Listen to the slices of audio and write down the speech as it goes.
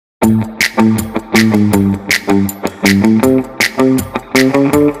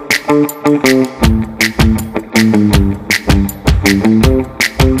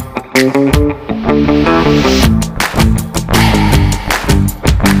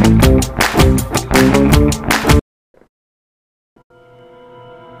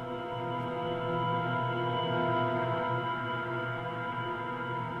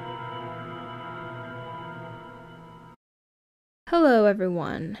Hello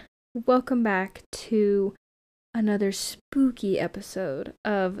everyone, welcome back to another spooky episode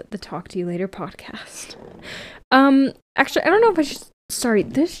of the Talk to You Later podcast. Actually, I don't know if I should, sorry,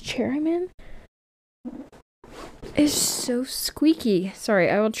 this chair I'm in is so squeaky. Sorry,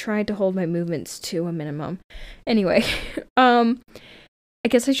 I will try to hold my movements to a minimum. Anyway, I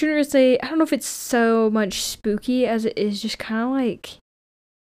guess I shouldn't really say, I don't know if it's so much spooky as it is just kind of like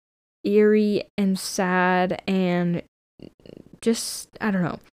eerie and sad and just, I don't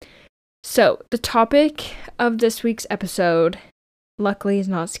know. So, the topic of this week's episode, luckily, is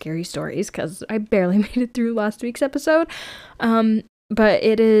not scary stories, because I barely made it through last week's episode, but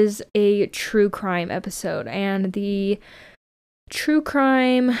it is a true crime episode, and the true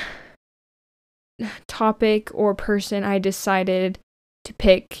crime topic or person I decided to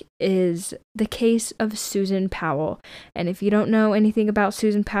pick is the case of Susan Powell. And if you don't know anything about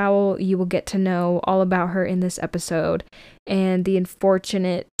Susan Powell, you will get to know all about her in this episode and the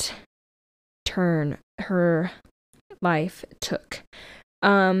unfortunate turn her life took.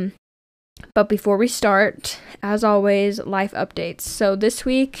 But before we start, as always, life updates. So this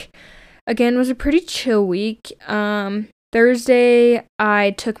week, again, was a pretty chill week. Thursday,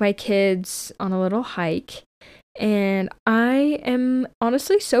 I took my kids on a little hike. And I am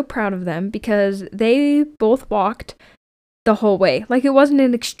honestly so proud of them because they both walked the whole way. Like, it wasn't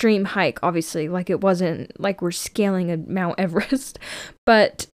an extreme hike, obviously. Like, it wasn't like we're scaling a Mount Everest.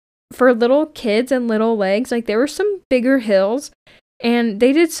 But for little kids and little legs, like, there were some bigger hills. And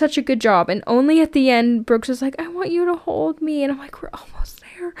they did such a good job. And only at the end, Brooks was like, I want you to hold me. And I'm like, we're almost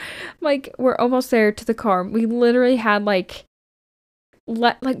there. Like, we're almost there to the car. We literally had, like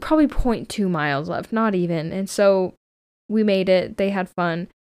probably 0.2 miles left, not even. And so we made it. They had fun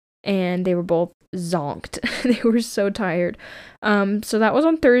and they were both zonked. They were so tired. So that was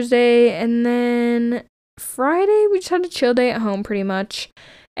on Thursday, and then Friday we just had a chill day at home pretty much.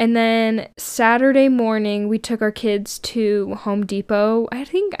 And then Saturday morning we took our kids to Home Depot. I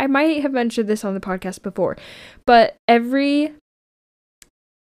think I might have mentioned this on the podcast before, but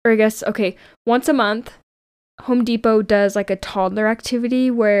once a month Home Depot does like a toddler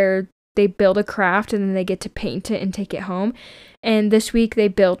activity where they build a craft and then they get to paint it and take it home. And this week they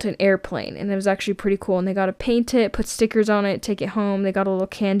built an airplane, and it was actually pretty cool. And they got to paint it, put stickers on it, take it home. They got a little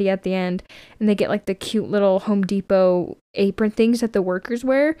candy at the end, and they get like the cute little Home Depot apron things that the workers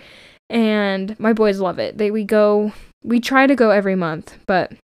wear. And my boys love it. We try to go every month,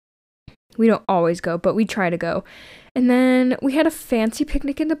 but we don't always go, but we try to go. And then we had a fancy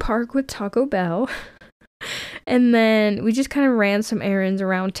picnic in the park with Taco Bell. And then we just kind of ran some errands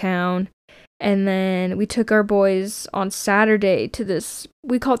around town. And then we took our boys on Saturday to this,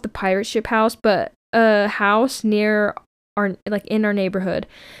 we call it the pirate ship house, but a house near in our neighborhood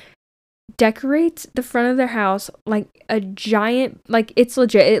decorates the front of their house like a giant, like, it's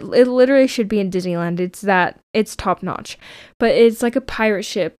legit. It literally should be in Disneyland. It's top notch. But it's like a pirate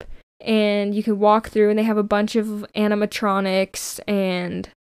ship, and you can walk through, and they have a bunch of animatronics and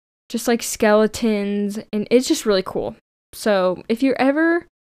just like skeletons, and it's just really cool. So if you're ever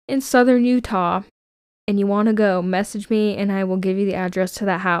in southern Utah and you want to go, message me and I will give you the address to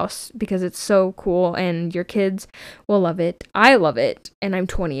that house because it's so cool and your kids will love it. I love it, and I'm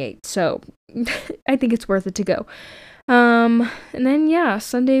 28, so I think it's worth it to go. And then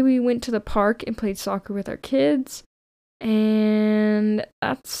Sunday we went to the park and played soccer with our kids, and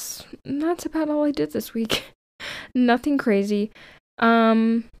that's about all I did this week. Nothing crazy.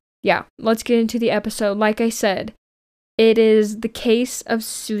 Let's get into the episode. Like I said, it is the case of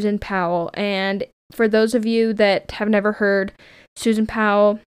Susan Powell. And for those of you that have never heard, Susan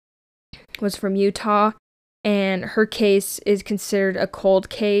Powell was from Utah, and her case is considered a cold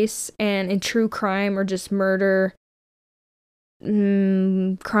case. And in true crime or just murder,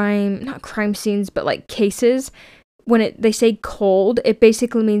 not crime scenes, but like cases, when they say cold, it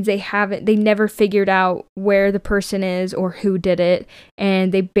basically means they never figured out where the person is or who did it,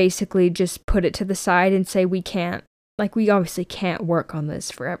 and they basically just put it to the side and say, we obviously can't work on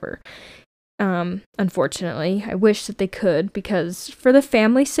this forever. Unfortunately, I wish that they could, because for the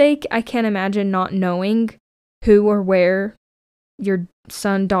family's sake, I can't imagine not knowing who or where your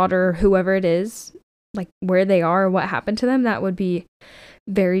son, daughter, whoever it is, like where they are or what happened to them. That would be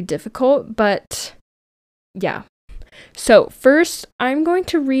very difficult, but yeah. So first, I'm going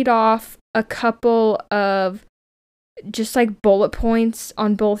to read off a couple of just like bullet points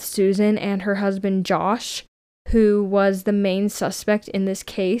on both Susan and her husband Josh, who was the main suspect in this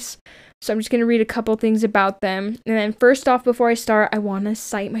case. So I'm just going to read a couple things about them. And then first off, before I start, I want to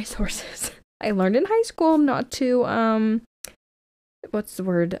cite my sources. I learned in high school not to, what's the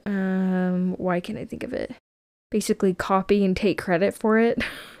word? Why can't I think of it? Basically copy and take credit for it.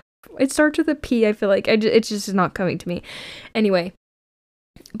 It starts with a P, I feel like. It's just not coming to me. Anyway,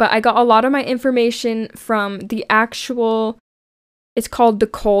 but I got a lot of my information from the actual, it's called The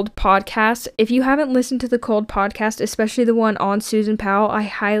Cold Podcast. If you haven't listened to The Cold Podcast, especially the one on Susan Powell, I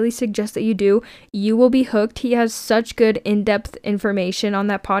highly suggest that you do. You will be hooked. He has such good in-depth information on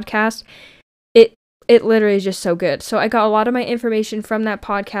that podcast. It literally is just so good. So I got a lot of my information from that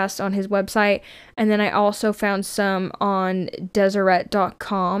podcast on his website. And then I also found some on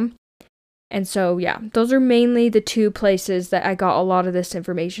Deseret.com. And so, yeah, those are mainly the two places that I got a lot of this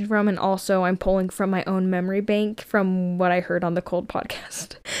information from. And also I'm pulling from my own memory bank from what I heard on the Cold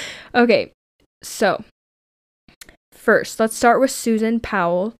Podcast. Okay, so first, let's start with Susan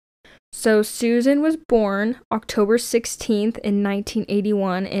Powell. So Susan was born October 16th in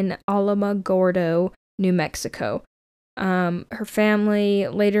 1981 in Alamogordo, New Mexico. Her family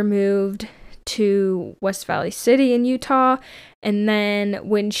later moved to West Valley City in Utah, and then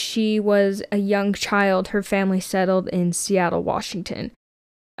when she was a young child, her family settled in Seattle, Washington.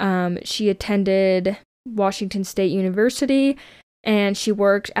 She attended Washington State University, and she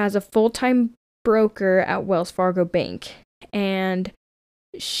worked as a full-time broker at Wells Fargo Bank. And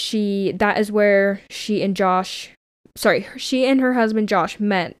that is where she and her husband Josh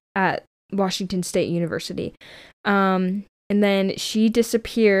met at Washington State University. And then she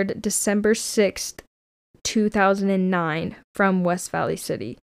disappeared December 6th, 2009 from West Valley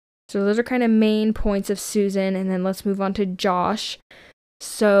City. So those are kind of main points of Susan, and then let's move on to Josh.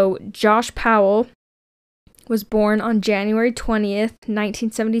 So Josh Powell was born on January 20th,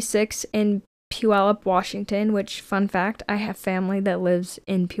 1976 in Puyallup, Washington, which, fun fact, I have family that lives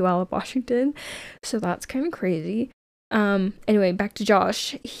in Puyallup, Washington, so that's kind of crazy. Anyway, back to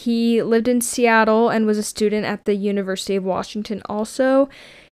Josh. He lived in Seattle and was a student at the University of Washington also.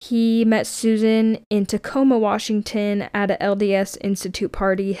 He met Susan in Tacoma, Washington at a LDS Institute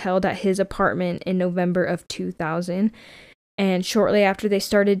party held at his apartment in November of 2000. And shortly after, they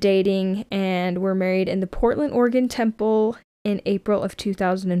started dating and were married in the Portland, Oregon temple in April of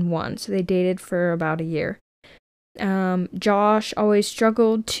 2001. So they dated for about a year. Josh always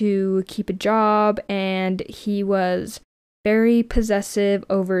struggled to keep a job, and he was very possessive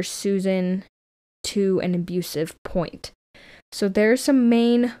over Susan to an abusive point. So there's some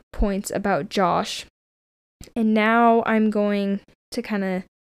main points about Josh. And now I'm going to kind of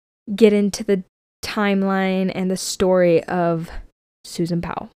get into the timeline and the story of Susan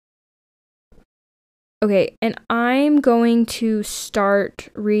Powell. Okay, and I'm going to start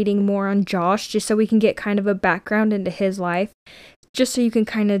reading more on Josh just so we can get kind of a background into his life, just so you can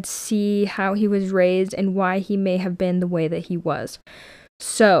kind of see how he was raised and why he may have been the way that he was.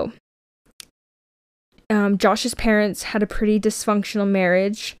 So, Josh's parents had a pretty dysfunctional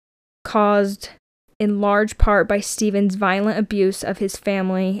marriage, caused in large part by Stephen's violent abuse of his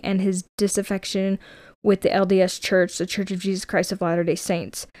family and his disaffection with the LDS Church, the Church of Jesus Christ of Latter-day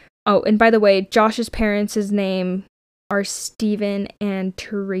Saints. Oh, and by the way, Josh's parents' name are Stephen and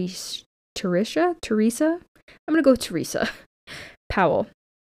Teresa? I'm going to go with Teresa Powell.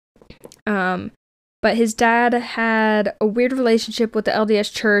 But his dad had a weird relationship with the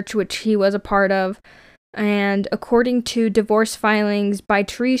LDS Church, which he was a part of. And according to divorce filings by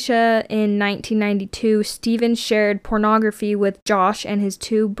Teresa in 1992, Stephen shared pornography with Josh and his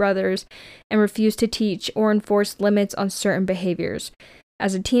two brothers and refused to teach or enforce limits on certain behaviors.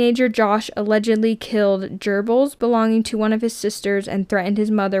 As a teenager, Josh allegedly killed gerbils belonging to one of his sisters and threatened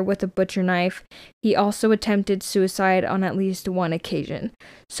his mother with a butcher knife. He also attempted suicide on at least one occasion.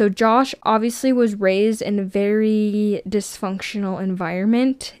 So Josh obviously was raised in a very dysfunctional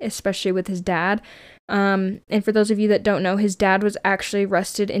environment, especially with his dad. And for those of you that don't know, his dad was actually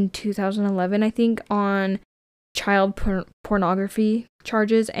arrested in 2011, I think, on child pornography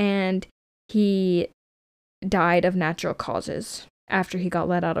charges, and he died of natural causes after he got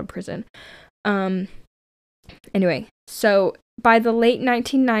let out of prison. Anyway, so by the late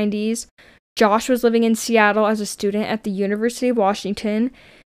 1990s, Josh was living in Seattle as a student at the University of Washington.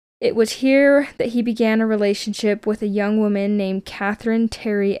 It was here that he began a relationship with a young woman named Catherine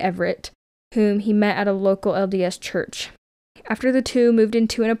Terry Everett, whom he met at a local LDS church. After the two moved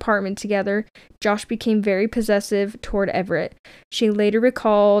into an apartment together, Josh became very possessive toward Everett. She later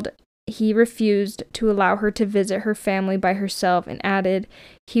recalled he refused to allow her to visit her family by herself and added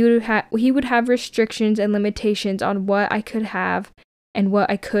he would have restrictions and limitations on what I could have and what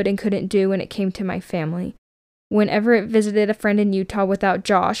I could and couldn't do when it came to my family. When Everett visited a friend in Utah without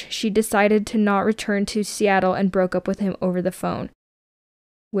Josh, she decided to not return to Seattle and broke up with him over the phone.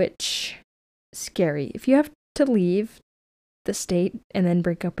 Which, scary. If you have to leave the state and then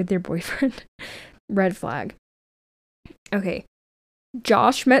break up with your boyfriend, red flag. Okay.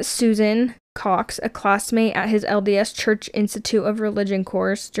 Josh met Susan Cox, a classmate at his LDS Church Institute of Religion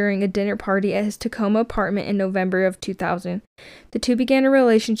course, during a dinner party at his Tacoma apartment in November of 2000. The two began a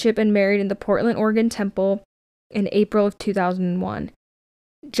relationship and married in the Portland, Oregon temple in April of 2001.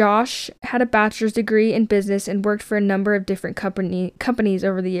 Josh had a bachelor's degree in business and worked for a number of different companies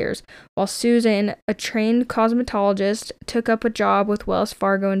over the years, while Susan, a trained cosmetologist, took up a job with Wells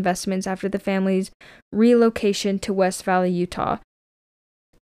Fargo Investments after the family's relocation to West Valley, Utah.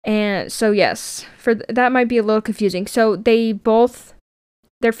 And so, yes, that might be a little confusing. So their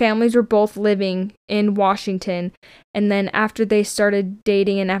families were both living in Washington, and then after they started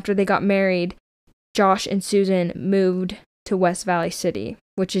dating and after they got married, Josh and Susan moved to West Valley City,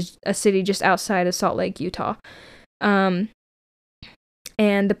 which is a city just outside of Salt Lake, Utah. And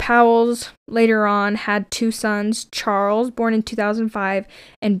the Powells later on had two sons, Charles, born in 2005,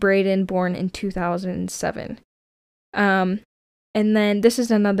 and Braden, born in 2007. And then this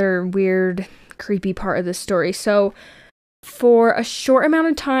is another weird, creepy part of the story. So, for a short amount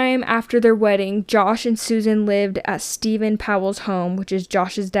of time after their wedding, Josh and Susan lived at Susan Powell's home, which is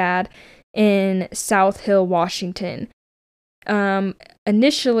Josh's dad, in South Hill, Washington.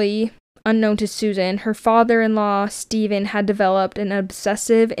 Initially, unknown to Susan, her father-in-law, Stephen, had developed an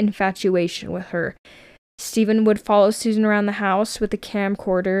obsessive infatuation with her. Stephen would follow Susan around the house with a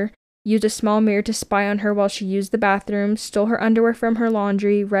camcorder, used a small mirror to spy on her while she used the bathroom, stole her underwear from her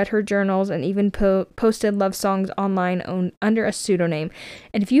laundry, read her journals, and even posted love songs online under a pseudonym.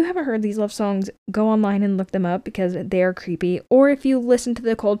 And if you haven't heard these love songs, go online and look them up because they are creepy. Or if you listen to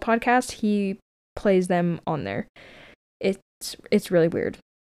the Cold podcast, he plays them on there. It's really weird.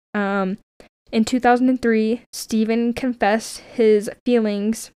 In 2003, Stephen confessed his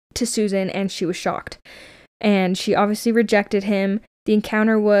feelings to Susan, and she was shocked. And she obviously rejected him. The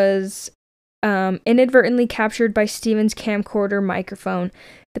encounter was inadvertently captured by Stephen's camcorder microphone.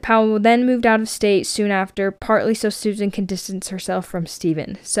 The Powell then moved out of state soon after, partly so Susan can distance herself from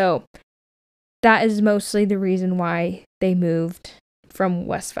Stephen. So that is mostly the reason why they moved from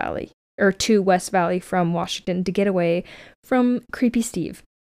West Valley, or to West Valley from Washington, to get away from creepy Steve.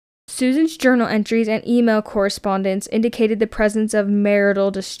 Susan's journal entries and email correspondence indicated the presence of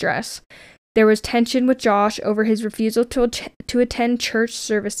marital distress. There was tension with Josh over his refusal to attend church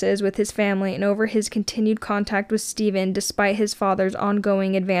services with his family and over his continued contact with Stephen despite his father's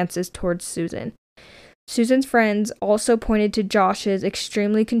ongoing advances towards Susan. Susan's friends also pointed to Josh's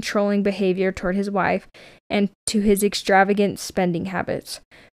extremely controlling behavior toward his wife and to his extravagant spending habits.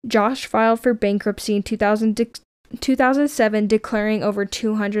 Josh filed for bankruptcy in 2007, declaring over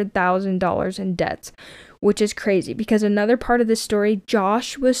 $200,000 in debts, which is crazy because another part of this story,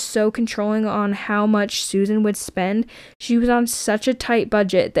 Josh was so controlling on how much Susan would spend. She was on such a tight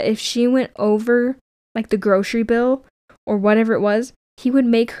budget that if she went over like the grocery bill or whatever it was, he would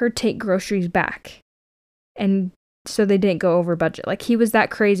make her take groceries back. And so they didn't go over budget. Like, he was that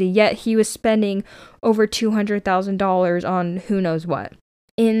crazy, yet he was spending over $200,000 on who knows what.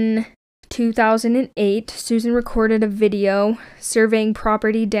 In 2008, Susan recorded a video surveying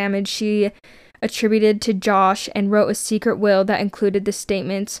property damage she attributed to Josh and wrote a secret will that included the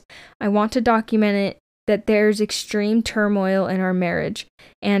statements, "I want to document it that there's extreme turmoil in our marriage,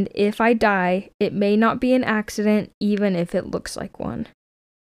 and if I die, it may not be an accident even if it looks like one."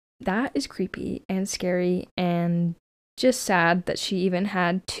 That is creepy and scary and just sad that she even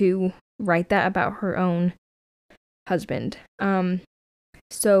had to write that about her own husband.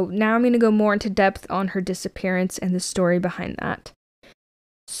 So now I'm going to go more into depth on her disappearance and the story behind that.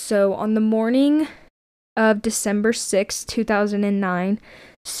 So on the morning of December 6, 2009,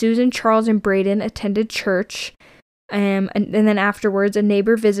 Susan, Charles, and Braden attended church, and then afterwards a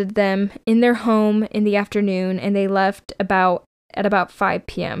neighbor visited them in their home in the afternoon, and they left at about 5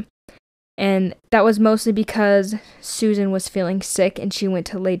 p.m. And that was mostly because Susan was feeling sick and she went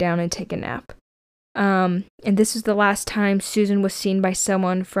to lay down and take a nap. And this is the last time Susan was seen by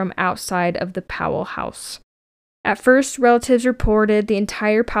someone from outside of the Powell house. At first, relatives reported the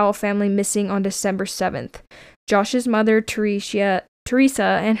entire Powell family missing on December 7th. Josh's mother, Teresa,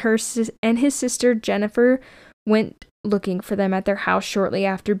 and his sister, Jennifer, went looking for them at their house shortly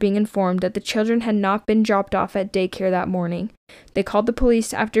after being informed that the children had not been dropped off at daycare that morning. They called the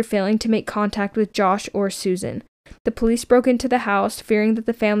police after failing to make contact with Josh or Susan. The police broke into the house, fearing that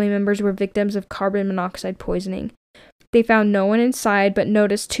the family members were victims of carbon monoxide poisoning. They found no one inside, but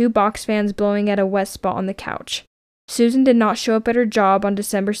noticed 2 box fans blowing at a wet spot on the couch. Susan did not show up at her job on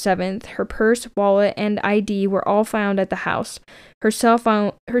December 7th. Her purse, wallet, and ID were all found at the house. Her cell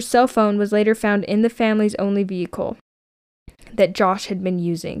phone was later found in the family's only vehicle that Josh had been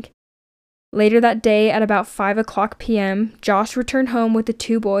using. Later that day, at about 5:00 p.m., Josh returned home with the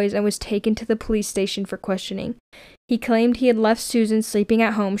 2 boys and was taken to the police station for questioning. He claimed he had left Susan sleeping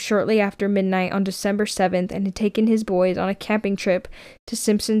at home shortly after midnight on December 7th and had taken his boys on a camping trip to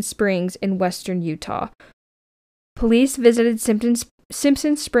Simpson Springs in western Utah. Police visited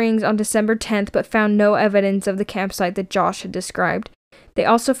Simpson Springs on December 10th but found no evidence of the campsite that Josh had described. They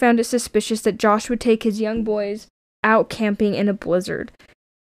also found it suspicious that Josh would take his young boys out camping in a blizzard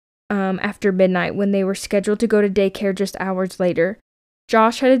after midnight when they were scheduled to go to daycare just hours later.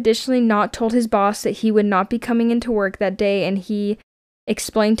 Josh had additionally not told his boss that he would not be coming into work that day, and he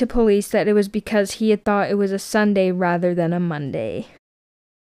explained to police that it was because he had thought it was a Sunday rather than a Monday.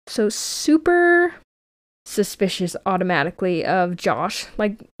 So super suspicious automatically of Josh.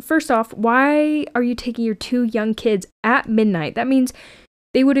 Like, first off, why are you taking your 2 young kids at midnight? That means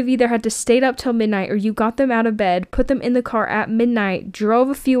they would have either had to stay up till midnight, or you got them out of bed, put them in the car at midnight, drove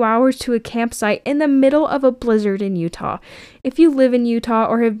a few hours to a campsite in the middle of a blizzard in Utah. If you live in Utah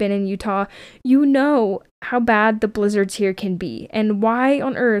or have been in Utah, you know how bad the blizzards here can be. And why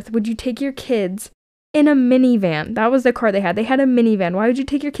on earth would you take your kids in a minivan? That was the car they had. They had a minivan. Why would you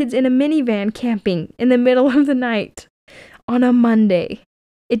take your kids in a minivan camping in the middle of the night on a Monday?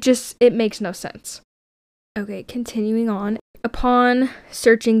 It makes no sense. Okay, continuing on. Upon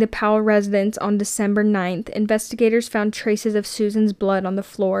searching the Powell residence on December 9th, investigators found traces of Susan's blood on the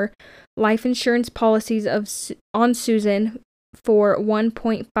floor, life insurance policies on Susan for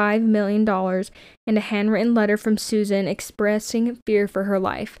 $1.5 million, and a handwritten letter from Susan expressing fear for her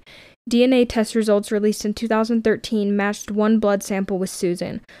life. DNA test results released in 2013 matched one blood sample with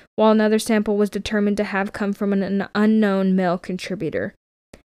Susan, while another sample was determined to have come from an unknown male contributor.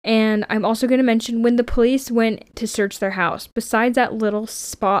 And I'm also going to mention, when the police went to search their house, besides that little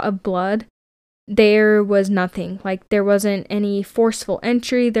spot of blood, there was nothing. Like, there wasn't any forceful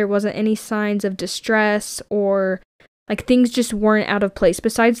entry, there wasn't any signs of distress, or like things just weren't out of place.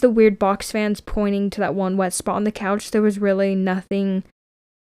 Besides the weird box fans pointing to that one wet spot on the couch, there was really nothing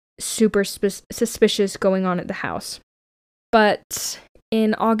super suspicious going on at the house. But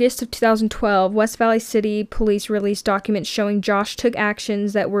in August of 2012, West Valley City Police released documents showing Josh took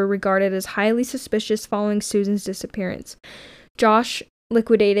actions that were regarded as highly suspicious following Susan's disappearance. Josh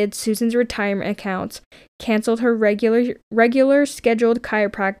liquidated Susan's retirement accounts, canceled her regular scheduled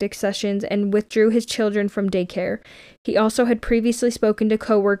chiropractic sessions, and withdrew his children from daycare. He also had previously spoken to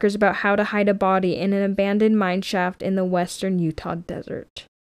coworkers about how to hide a body in an abandoned mine shaft in the western Utah desert.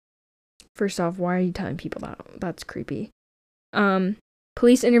 First off, why are you telling people that? That's creepy.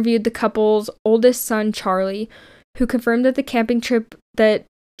 Police interviewed the couple's oldest son, Charlie, who confirmed that the camping trip that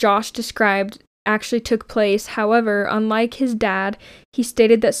Josh described actually took place. However, unlike his dad, he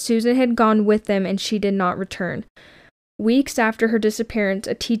stated that Susan had gone with them and she did not return. Weeks after her disappearance,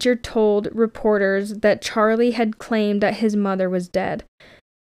 a teacher told reporters that Charlie had claimed that his mother was dead.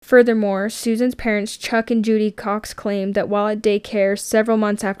 Furthermore, Susan's parents, Chuck and Judy Cox, claimed that while at daycare several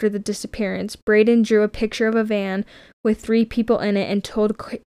months after the disappearance, Braden drew a picture of a van with 3 people in it and told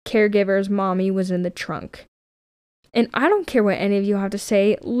caregivers Mommy was in the trunk. And I don't care what any of you have to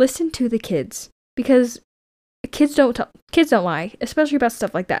say, listen to the kids, because kids don't lie, especially about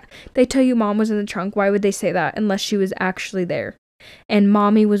stuff like that. They tell you Mom was in the trunk. Why would they say that unless she was actually there and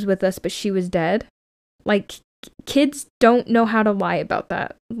Mommy was with us but she was dead? Like, kids don't know how to lie about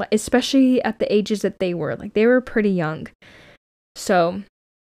that, especially at the ages that they were. Like, they were pretty young. So,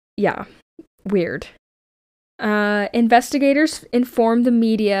 yeah, weird. Investigators informed the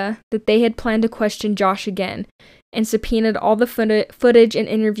media that they had planned to question Josh again and subpoenaed all the footage and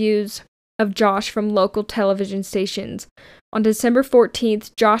interviews of Josh from local television stations. On December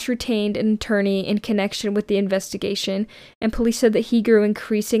 14th, Josh retained an attorney in connection with the investigation, and police said that he grew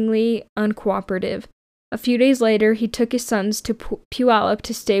increasingly uncooperative. A few days later, he took his sons to Puyallup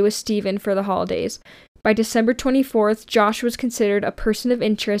to stay with Stephen for the holidays. By December 24th, Josh was considered a person of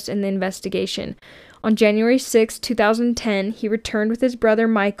interest in the investigation. On January 6, 2010, he returned with his brother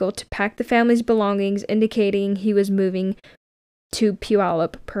Michael to pack the family's belongings, indicating he was moving to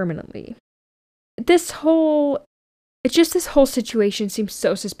Puyallup permanently. This whole situation seems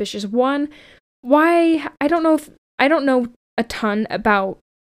so suspicious. One, why, I don't know if, I don't know a ton about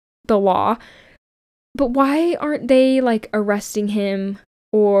the law, but why aren't they like arresting him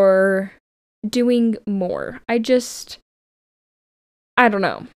or doing more? I don't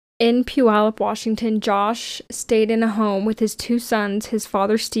know. In Puyallup, Washington, Josh stayed in a home with his 2 sons, his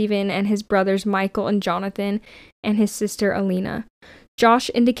father Stephen, and his brothers Michael and Jonathan, and his sister Alina.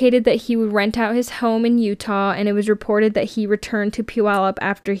 Josh indicated that he would rent out his home in Utah, and it was reported that he returned to Puyallup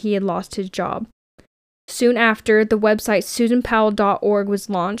after he had lost his job. Soon after, the website susanpowell.org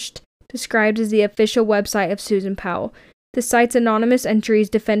was launched, described as the official website of Susan Powell. The site's anonymous entries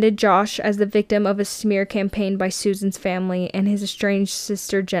defended Josh as the victim of a smear campaign by Susan's family and his estranged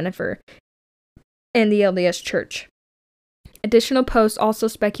sister Jennifer and the LDS Church. Additional posts also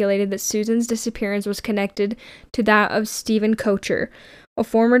speculated that Susan's disappearance was connected to that of Stephen Kocher, a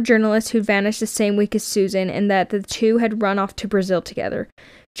former journalist who vanished the same week as Susan, and that the two had run off to Brazil together.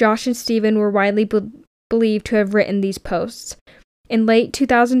 Josh and Stephen were widely believed to have written these posts. In late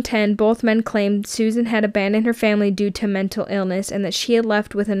 2010, both men claimed Susan had abandoned her family due to mental illness and that she had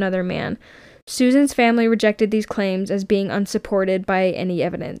left with another man. Susan's family rejected these claims as being unsupported by any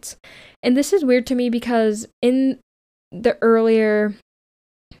evidence. And this is weird to me because in the earlier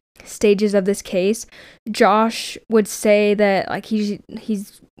stages of this case, Josh would say that like he's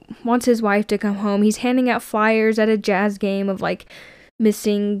wants his wife to come home. He's handing out flyers at a jazz game of like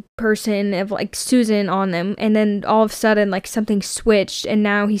missing person of like Susan on them, and then all of a sudden like something switched, and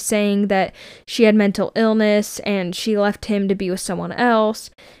now he's saying that she had mental illness and she left him to be with someone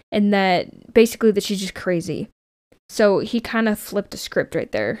else, and that basically that she's just crazy. So he kind of flipped the script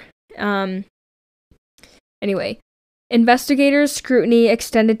right there. Anyway, investigators' scrutiny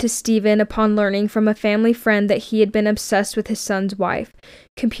extended to Stephen upon learning from a family friend that he had been obsessed with his son's wife.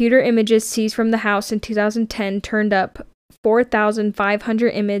 Computer images seized from the house in 2010 turned up 4,500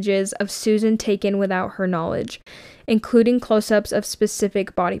 images of Susan taken without her knowledge, including close-ups of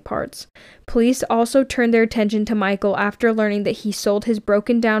specific body parts. Police also turned their attention to Michael after learning that he sold his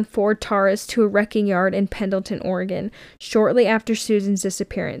broken-down Ford Taurus to a wrecking yard in Pendleton, Oregon, shortly after Susan's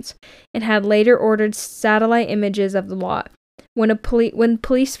disappearance, and had later ordered satellite images of the lot. When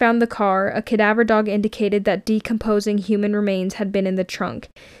police found the car, a cadaver dog indicated that decomposing human remains had been in the trunk.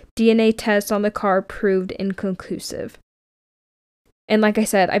 DNA tests on the car proved inconclusive. And like I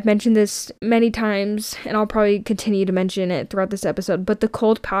said, I've mentioned this many times, and I'll probably continue to mention it throughout this episode, but the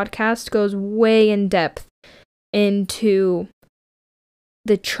Cold podcast goes way in depth into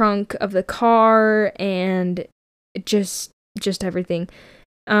the trunk of the car and just everything.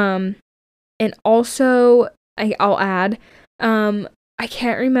 And also, I'll add, I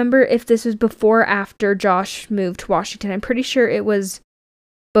can't remember if this was before or after Josh moved to Washington. I'm pretty sure it was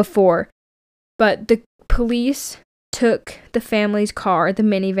before. But the police took the family's car, the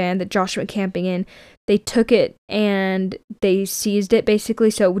minivan that Josh went camping in. They took it and they seized it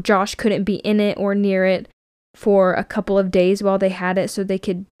basically, so Josh couldn't be in it or near it for a couple of days while they had it, so they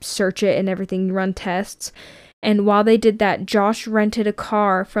could search it and everything, run tests. And while they did that, Josh rented a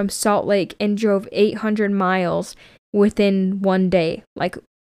car from Salt Lake and drove 800 miles within one day, like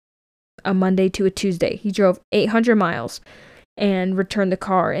a Monday to a Tuesday. He drove 800 miles and returned the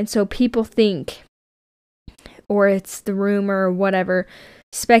car. And so people think, or it's the rumor or whatever,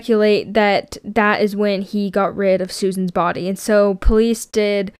 speculate that that is when he got rid of Susan's body. And so police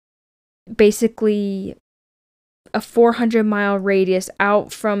did basically a 400-mile radius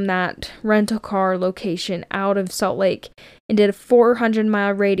out from that rental car location out of Salt Lake and did a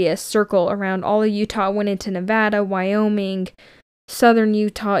 400-mile radius circle around all of Utah, went into Nevada, Wyoming, southern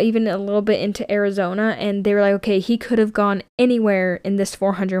Utah, even a little bit into Arizona, and they were like, okay, he could have gone anywhere in this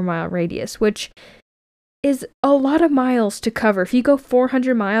 400-mile radius, which is a lot of miles to cover. If you go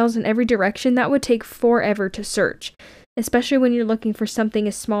 400 miles in every direction, that would take forever to search, especially when you're looking for something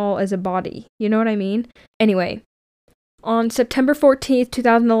as small as a body. You know what I mean? Anyway, on September 14th,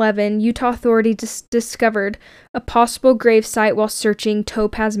 2011, Utah authorities discovered a possible grave site while searching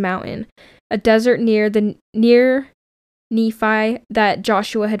Topaz Mountain, a desert near Nephi that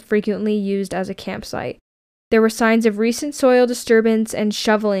Joshua had frequently used as a campsite. There were signs of recent soil disturbance and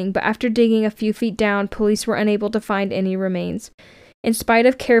shoveling, but after digging a few feet down, police were unable to find any remains. In spite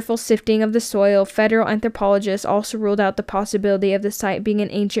of careful sifting of the soil, federal anthropologists also ruled out the possibility of the site being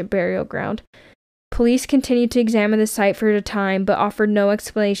an ancient burial ground. Police continued to examine the site for a time, but offered no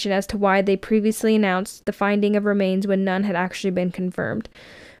explanation as to why they previously announced the finding of remains when none had actually been confirmed.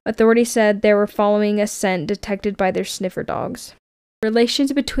 Authorities said they were following a scent detected by their sniffer dogs.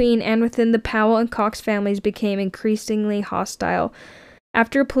 Relations between and within the Powell and Cox families became increasingly hostile.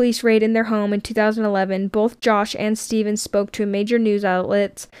 After a police raid in their home in 2011, both Josh and Stephen spoke to major news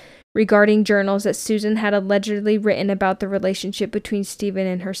outlets regarding journals that Susan had allegedly written about the relationship between Stephen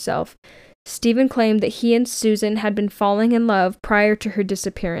and herself. Stephen claimed that he and Susan had been falling in love prior to her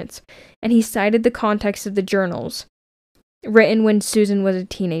disappearance, and he cited the context of the journals, written when Susan was a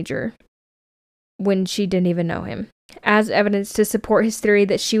teenager, when she didn't even know him, as evidence to support his theory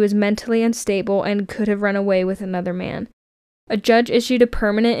that she was mentally unstable and could have run away with another man. A judge issued a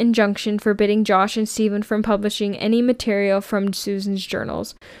permanent injunction forbidding Josh and Stephen from publishing any material from Susan's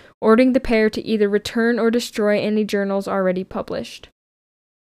journals, ordering the pair to either return or destroy any journals already published.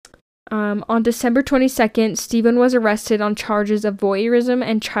 On December 22nd, Stephen was arrested on charges of voyeurism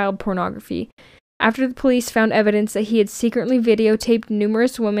and child pornography, after the police found evidence that he had secretly videotaped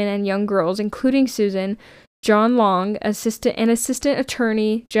numerous women and young girls, including Susan. John Long, assistant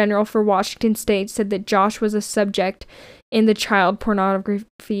attorney general for Washington State, said that Josh was a subject in the child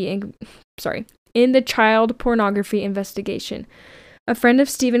pornography investigation. A friend of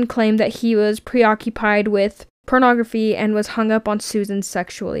Stephen claimed that he was preoccupied with pornography and was hung up on Susan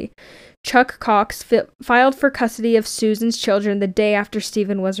sexually. Chuck Cox filed for custody of Susan's children the day after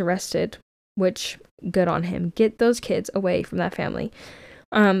Stephen was arrested, which, good on him. Get those kids away from that family.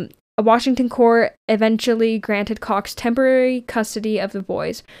 A Washington court eventually granted Cox temporary custody of the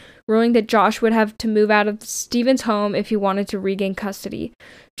boys, ruling that Josh would have to move out of Stephen's home if he wanted to regain custody.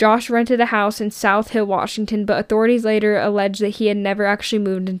 Josh rented a house in South Hill, Washington, but authorities later alleged that he had never actually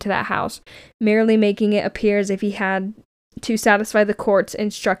moved into that house, merely making it appear as if he had to satisfy the court's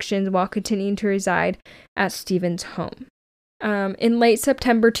instructions while continuing to reside at Stephen's home. In late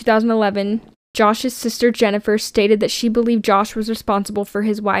September 2011, Josh's sister Jennifer stated that she believed Josh was responsible for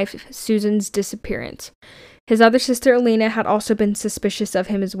his wife Susan's disappearance. His other sister Alina had also been suspicious of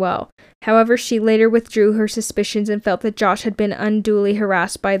him as well. However, she later withdrew her suspicions and felt that Josh had been unduly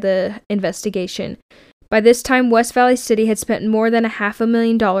harassed by the investigation. By this time, West Valley City had spent more than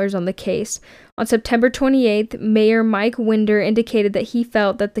 $500,000 on the case. On September 28th, Mayor Mike Winder indicated that he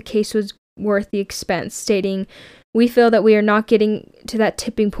felt that the case was worth the expense, stating, "We feel that we are not getting to that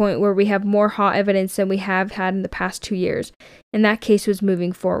tipping point where we have more hot evidence than we have had in the past 2 years, and that case was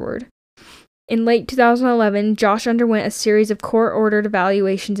moving forward." In late 2011, Josh underwent a series of court-ordered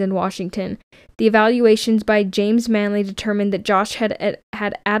evaluations in Washington. The evaluations by James Manley determined that Josh had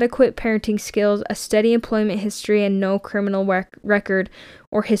adequate parenting skills, a steady employment history, and no criminal record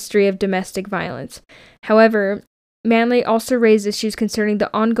or history of domestic violence. However, Manley also raised issues concerning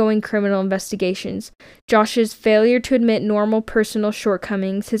the ongoing criminal investigations. Josh's failure to admit normal personal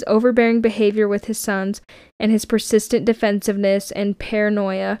shortcomings, his overbearing behavior with his sons, and his persistent defensiveness and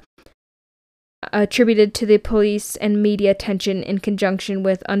paranoia attributed to the police and media attention in conjunction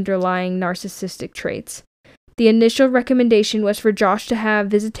with underlying narcissistic traits. The initial recommendation was for Josh to have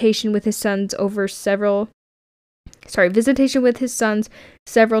visitation with his sons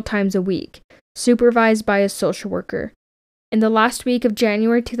several times a week, supervised by a social worker. In the last week of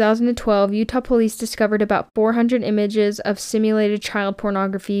January 2012, Utah police discovered about 400 images of simulated child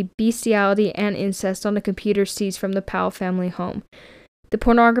pornography, bestiality, and incest on the computer seized from the Powell family home. The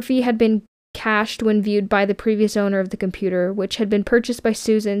pornography had been cached when viewed by the previous owner of the computer, which had been purchased by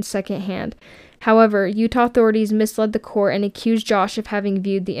Susan secondhand. However, Utah authorities misled the court and accused Josh of having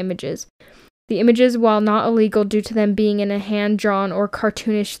viewed the images. The images, while not illegal due to them being in a hand-drawn or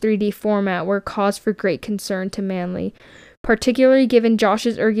cartoonish 3D format, were cause for great concern to Manley, particularly given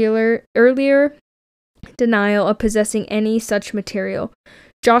Josh's earlier denial of possessing any such material.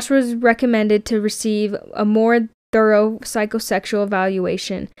 Josh was recommended to receive a more thorough psychosexual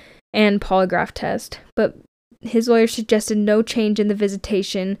evaluation and polygraph test, but his lawyer suggested no change in the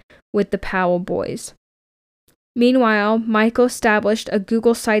visitation with the Powell boys. Meanwhile, Michael established a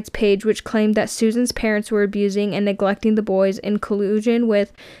Google Sites page which claimed that Susan's parents were abusing and neglecting the boys in collusion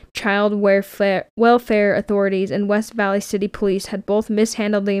with child welfare authorities, and West Valley City Police had both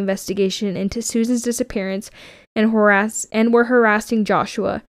mishandled the investigation into Susan's disappearance and were harassing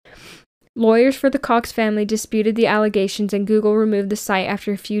Joshua. Lawyers for the Cox family disputed the allegations, and Google removed the site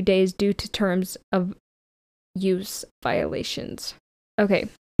after a few days due to terms of use violations. Okay.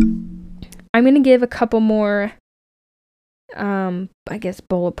 I'm going to give a couple more,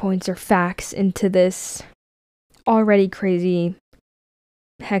 bullet points or facts into this already crazy,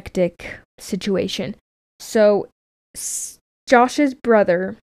 hectic situation. So, Josh's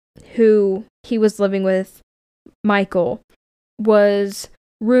brother, who he was living with, Michael, was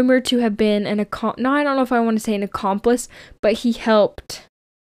rumored to have been I don't know if I want to say an accomplice, but he helped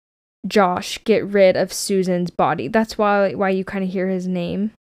Josh get rid of Susan's body. That's why you kind of hear his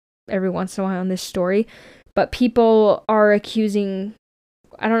name every once in a while in this story. But people are accusing,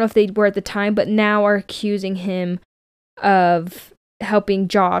 I don't know if they were at the time, but now are accusing him of helping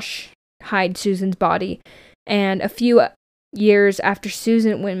Josh hide Susan's body. And a few years after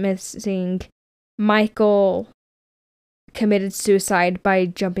Susan went missing, Michael committed suicide by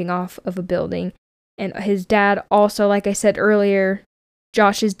jumping off of a building. And his dad also, like I said earlier,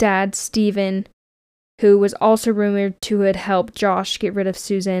 Josh's dad, Stephen, who was also rumored to have helped Josh get rid of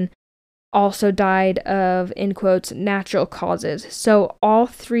Susan, also died of, in quotes, natural causes. So all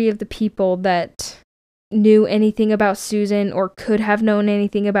three of the people that knew anything about Susan or could have known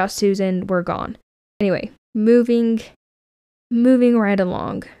anything about Susan were gone. Anyway, moving right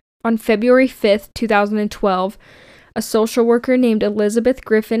along. On February 5th, 2012, a social worker named Elizabeth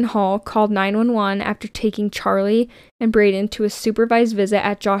Griffin Hall called 911 after taking Charlie and Braden to a supervised visit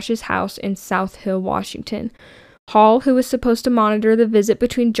at Josh's house in South Hill, Washington. Hall, who was supposed to monitor the visit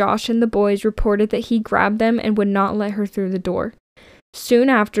between Josh and the boys, reported that he grabbed them and would not let her through the door. Soon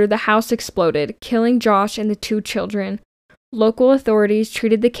after, the house exploded, killing Josh and the two children. Local authorities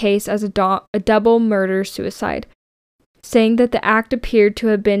treated the case as a double murder-suicide, saying that the act appeared to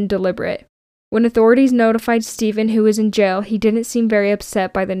have been deliberate. When authorities notified Stephen, who was in jail, he didn't seem very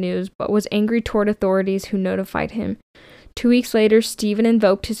upset by the news, but was angry toward authorities who notified him. 2 weeks later, Stephen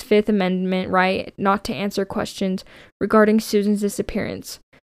invoked his Fifth Amendment right not to answer questions regarding Susan's disappearance.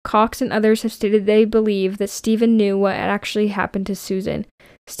 Cox and others have stated they believe that Stephen knew what had actually happened to Susan.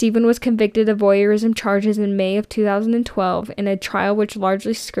 Stephen was convicted of voyeurism charges in May of 2012 in a trial which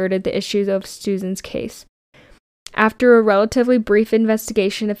largely skirted the issues of Susan's case. After a relatively brief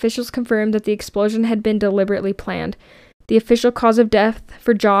investigation, officials confirmed that the explosion had been deliberately planned. The official cause of death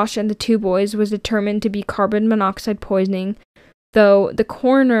for Josh and the two boys was determined to be carbon monoxide poisoning, though the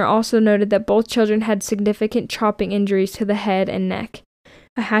coroner also noted that both children had significant chopping injuries to the head and neck.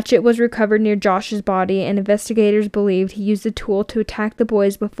 A hatchet was recovered near Josh's body, and investigators believed he used the tool to attack the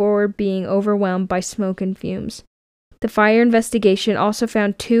boys before being overwhelmed by smoke and fumes. The fire investigation also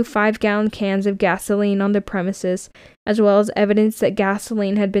found 2 5-gallon cans of gasoline on the premises, as well as evidence that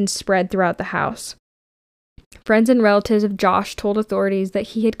gasoline had been spread throughout the house. Friends and relatives of Josh told authorities that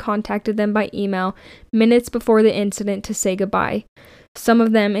he had contacted them by email minutes before the incident to say goodbye. Some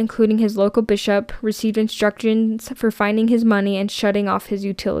of them, including his local bishop, received instructions for finding his money and shutting off his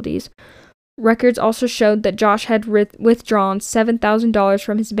utilities. Records also showed that Josh had withdrawn $7,000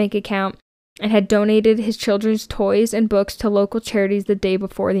 from his bank account and had donated his children's toys and books to local charities the day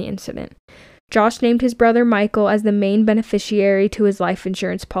before the incident. Josh named his brother Michael as the main beneficiary to his life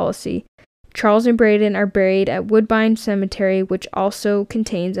insurance policy. Charles and Braden are buried at Woodbine Cemetery, which also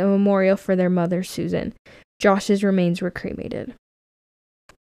contains a memorial for their mother, Susan. Josh's remains were cremated.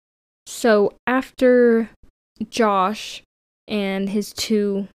 So after Josh and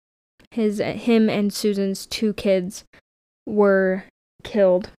him and Susan's 2 kids were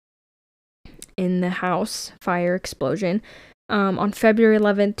killed in the house fire explosion, on February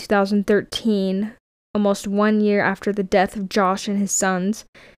 11th, 2013, almost 1 year after the death of Josh and his sons,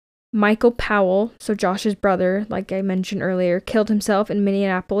 Michael Powell, so Josh's brother, like I mentioned earlier, killed himself in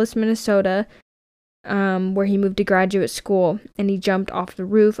Minneapolis, Minnesota, where he moved to graduate school, and he jumped off the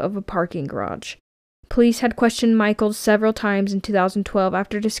roof of a parking garage. Police had questioned Michael several times in 2012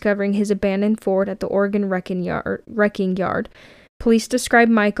 after discovering his abandoned Ford at the Oregon wrecking yard. Police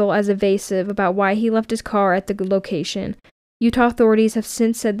described Michael as evasive about why he left his car at the location. Utah authorities have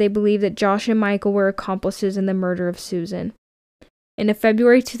since said they believe that Josh and Michael were accomplices in the murder of Susan. In a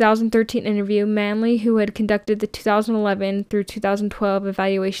February 2013 interview, Manley, who had conducted the 2011 through 2012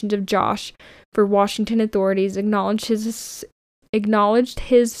 evaluations of Josh for Washington authorities, acknowledged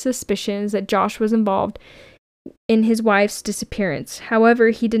his suspicions that Josh was involved in his wife's disappearance. However,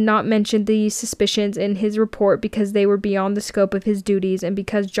 he did not mention these suspicions in his report because they were beyond the scope of his duties and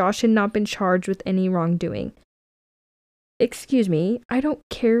because Josh had not been charged with any wrongdoing. Excuse me, I don't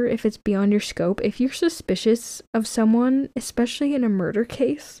care if it's beyond your scope. If you're suspicious of someone, especially in a murder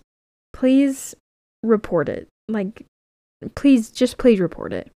case, please report it. Please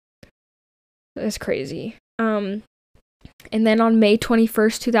report it. That's crazy. And then on May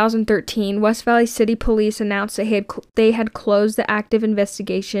 21st, 2013, West Valley City Police announced that they had closed the active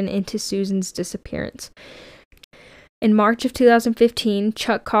investigation into Susan's disappearance. In March of 2015,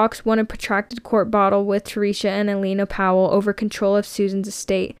 Chuck Cox won a protracted court battle with Teresa and Alina Powell over control of Susan's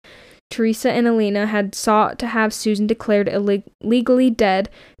estate. Teresa and Alina had sought to have Susan declared legally dead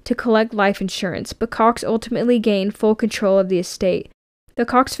to collect life insurance, but Cox ultimately gained full control of the estate. The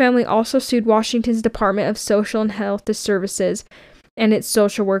Cox family also sued Washington's Department of Social and Health Services and its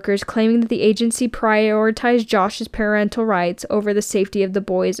social workers, claiming that the agency prioritized Josh's parental rights over the safety of the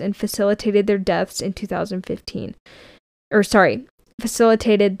boys and facilitated their deaths in 2015.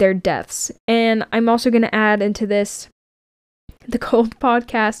 Facilitated their deaths. And I'm also going to add into this The Cold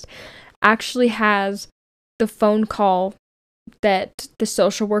podcast actually has the phone call that the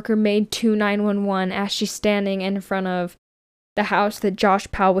social worker made to 911 as she's standing in front of the house that Josh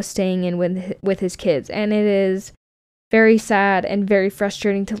Powell was staying in with his kids. And it is very sad and very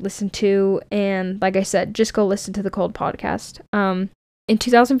frustrating to listen to. And like I said, just go listen to the Cold podcast. In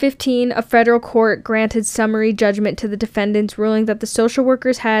 2015, a federal court granted summary judgment to the defendants, ruling that the social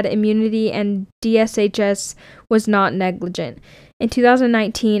workers had immunity and DSHS was not negligent. In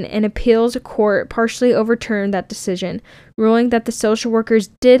 2019, an appeals court partially overturned that decision, ruling that the social workers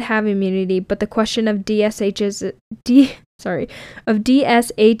did have immunity, but the question of DSHS's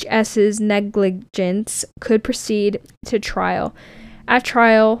negligence could proceed to trial. At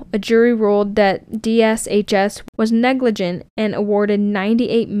trial, a jury ruled that DSHS was negligent and awarded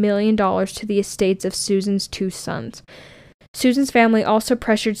 $98 million to the estates of Susan's 2 sons. Susan's family also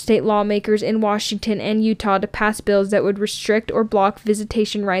pressured state lawmakers in Washington and Utah to pass bills that would restrict or block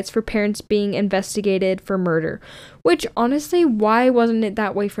visitation rights for parents being investigated for murder. Which, honestly, why wasn't it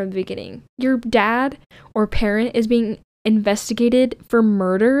that way from the beginning? Your dad or parent is being investigated for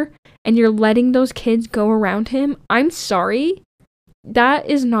murder, and you're letting those kids go around him? I'm sorry. That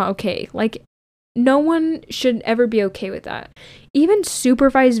is not okay. Like, no one should ever be okay with that. Even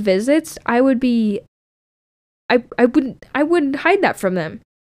supervised visits, I wouldn't hide that from them.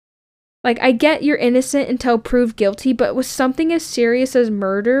 Like, I get you're innocent until proved guilty, but with something as serious as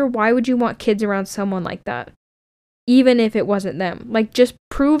murder, why would you want kids around someone like that? Even if it wasn't them. Like, just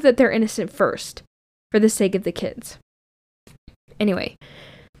prove that they're innocent first, for the sake of the kids. Anyway,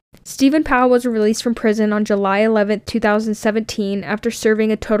 Susan Powell was released from prison on July 11, 2017, after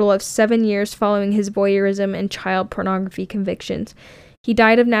serving a total of 7 years following his voyeurism and child pornography convictions. He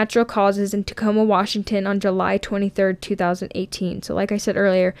died of natural causes in Tacoma, Washington on July 23, 2018. So like I said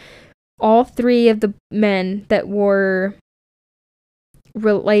earlier, all 3 of the men that were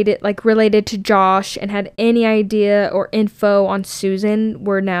related to Josh and had any idea or info on Susan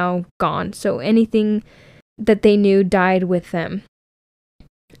were now gone. So anything that they knew died with them.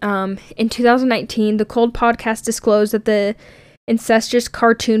 In 2019, the Cold podcast disclosed that the incestuous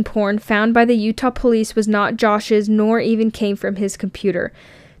cartoon porn found by the Utah police was not Josh's, nor even came from his computer.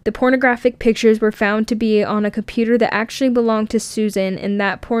 The pornographic pictures were found to be on a computer that actually belonged to Susan, and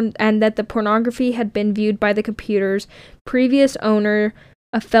that the pornography had been viewed by the computer's previous owner,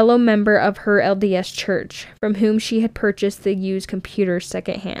 a fellow member of her LDS church, from whom she had purchased the used computer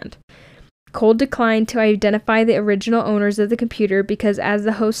secondhand. Cole declined to identify the original owners of the computer because, as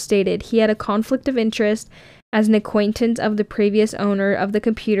the host stated, he had a conflict of interest as an acquaintance of the previous owner of the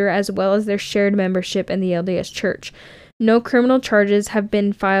computer, as well as their shared membership in the LDS Church. No criminal charges have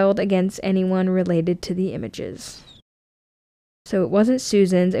been filed against anyone related to the images. So it wasn't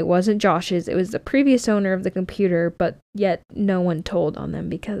Susan's, it wasn't Josh's, it was the previous owner of the computer, but yet no one told on them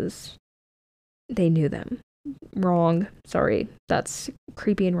because they knew them. Wrong. Sorry, that's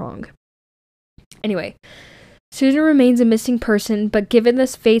creepy and wrong. Anyway, Susan remains a missing person, but given the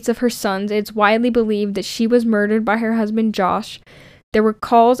fates of her sons, it's widely believed that she was murdered by her husband Josh. There were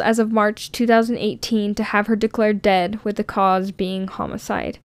calls as of March 2018 to have her declared dead, with the cause being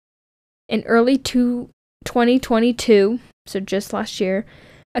homicide. In early 2022, so just last year,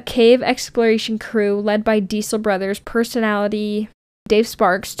 a cave exploration crew led by Diesel Brothers personality Dave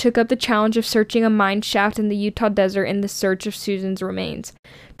Sparks took up the challenge of searching a mine shaft in the Utah desert in the search of Susan's remains.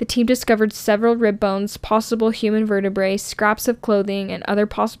 The team discovered several rib bones, possible human vertebrae, scraps of clothing, and other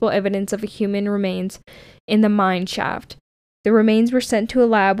possible evidence of human remains in the mine shaft. The remains were sent to a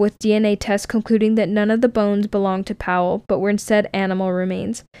lab with DNA tests concluding that none of the bones belonged to Powell, but were instead animal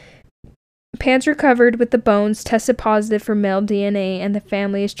remains. Pans recovered with the bones tested positive for male DNA, and the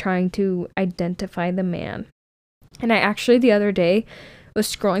family is trying to identify the man. And I actually, the other day, was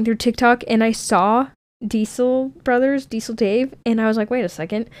scrolling through TikTok, and I saw Diesel Brothers, Diesel Dave, and I was like, wait a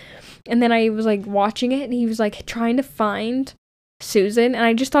second. And then I was, like, watching it, and he was, like, trying to find Susan, and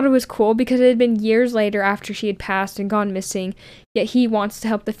I just thought it was cool because it had been years later after she had passed and gone missing, yet he wants to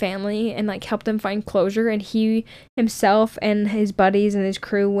help the family and, like, help them find closure, and he himself and his buddies and his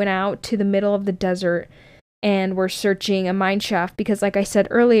crew went out to the middle of the desert and were searching a mine shaft because, like I said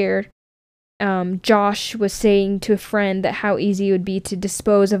earlier, Josh was saying to a friend that how easy it would be to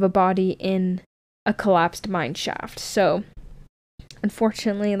dispose of a body in a collapsed mine shaft. So,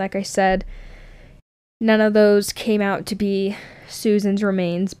 unfortunately, like I said, none of those came out to be Susan's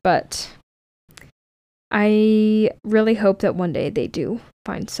remains, but I really hope that one day they do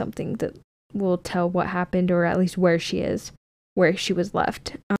find something that will tell what happened, or at least where she is, where she was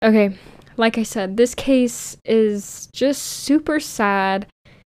left. Okay, like I said, this case is just super sad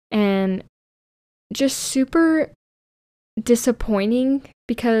and just super disappointing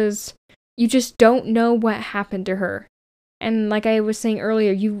because you just don't know what happened to her. And like I was saying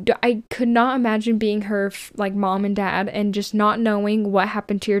earlier, I could not imagine being her like mom and dad and just not knowing what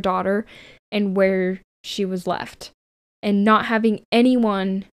happened to your daughter and where she was left and not having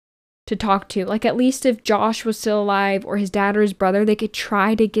anyone to talk to. Like, at least if Josh was still alive or his dad or his brother, they could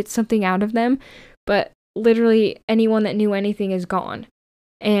try to get something out of them. But literally anyone that knew anything is gone.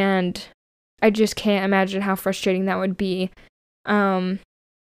 And I just can't imagine how frustrating that would be.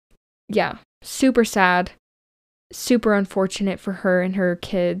 Yeah, super sad. Super unfortunate for her and her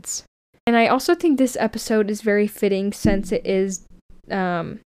kids. And I also think this episode is very fitting since it is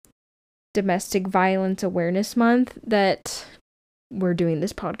Domestic Violence Awareness Month that we're doing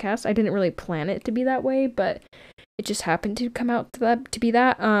this podcast. I didn't really plan it to be that way, but it just happened to come out to be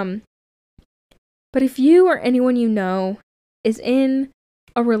that. But if you or anyone you know is in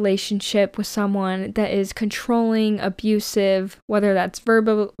a relationship with someone that is controlling, abusive, whether that's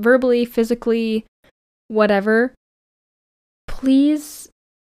verbally, physically, whatever, please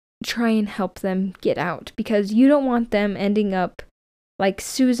try and help them get out, because you don't want them ending up like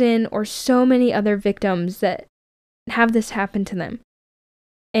Susan or so many other victims that have this happen to them.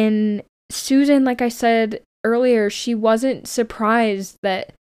 And Susan, like I said earlier, she wasn't surprised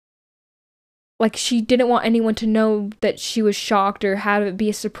that, like, she didn't want anyone to know that she was shocked or have it be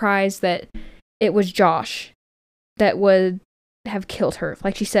a surprise that it was Josh that would have killed her.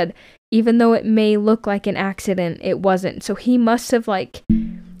 Like she said, even though it may look like an accident, it wasn't. So he must have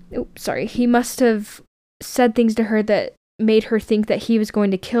he must have said things to her that made her think that he was going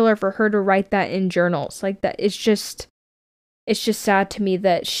to kill her, for her to write that in journals. Like, that, it's just sad to me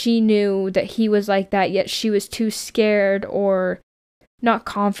that she knew that he was like that, yet she was too scared or not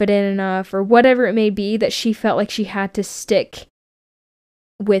confident enough or whatever it may be, that she felt like she had to stick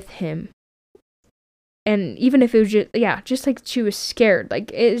with him. And even if it was just like she was scared,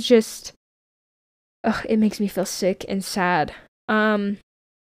 like, it's just, it makes me feel sick and sad.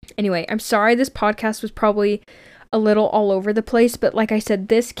 Anyway, I'm sorry this podcast was probably a little all over the place, but like I said,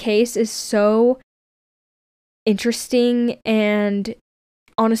 this case is so interesting, and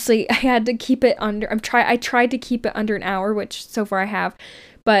honestly, I had to keep it under, I tried to keep it under an hour, which so far I have,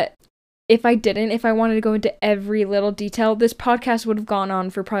 but if I wanted to go into every little detail, this podcast would have gone on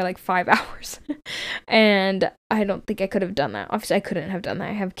for probably like 5 hours. And I don't think I could have done that. Obviously, I couldn't have done that.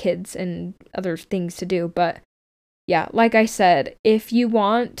 I have kids and other things to do. But yeah, like I said, if you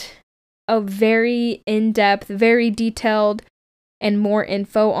want a very in-depth, very detailed, and more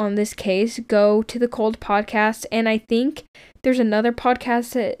info on this case, go to the Cold Podcast. And I think there's another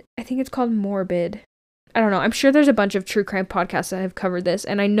podcast that I think it's called Morbid. I don't know. I'm sure there's a bunch of true crime podcasts that have covered this.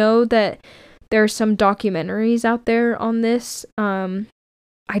 And I know that there are some documentaries out there on this. I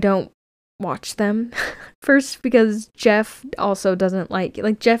don't watch them first because Jeff also doesn't like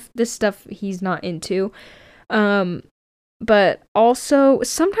Jeff, this stuff he's not into. But also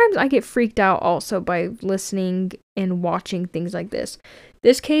sometimes I get freaked out also by listening and watching things like this.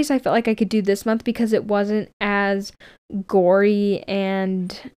 This case I felt like I could do this month because it wasn't as gory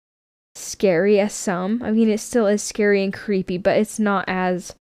and scary as some. I mean, it still is scary and creepy, but it's not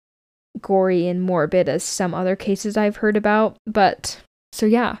as gory and morbid as some other cases I've heard about. But so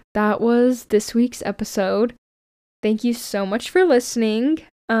yeah, that was this week's episode. Thank you so much for listening.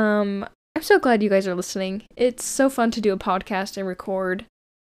 I'm so glad you guys are listening. It's so fun to do a podcast and record,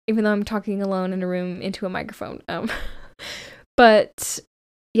 even though I'm talking alone in a room into a microphone. But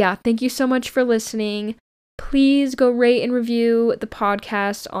yeah, thank you so much for listening. Please go rate and review the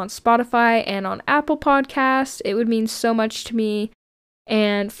podcast on Spotify and on Apple Podcasts. It would mean so much to me.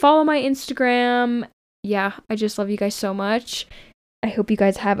 And follow my Instagram. Yeah, I just love you guys so much. I hope you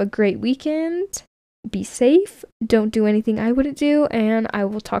guys have a great weekend. Be safe. Don't do anything I wouldn't do. And I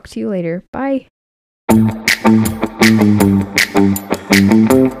will talk to you later. Bye.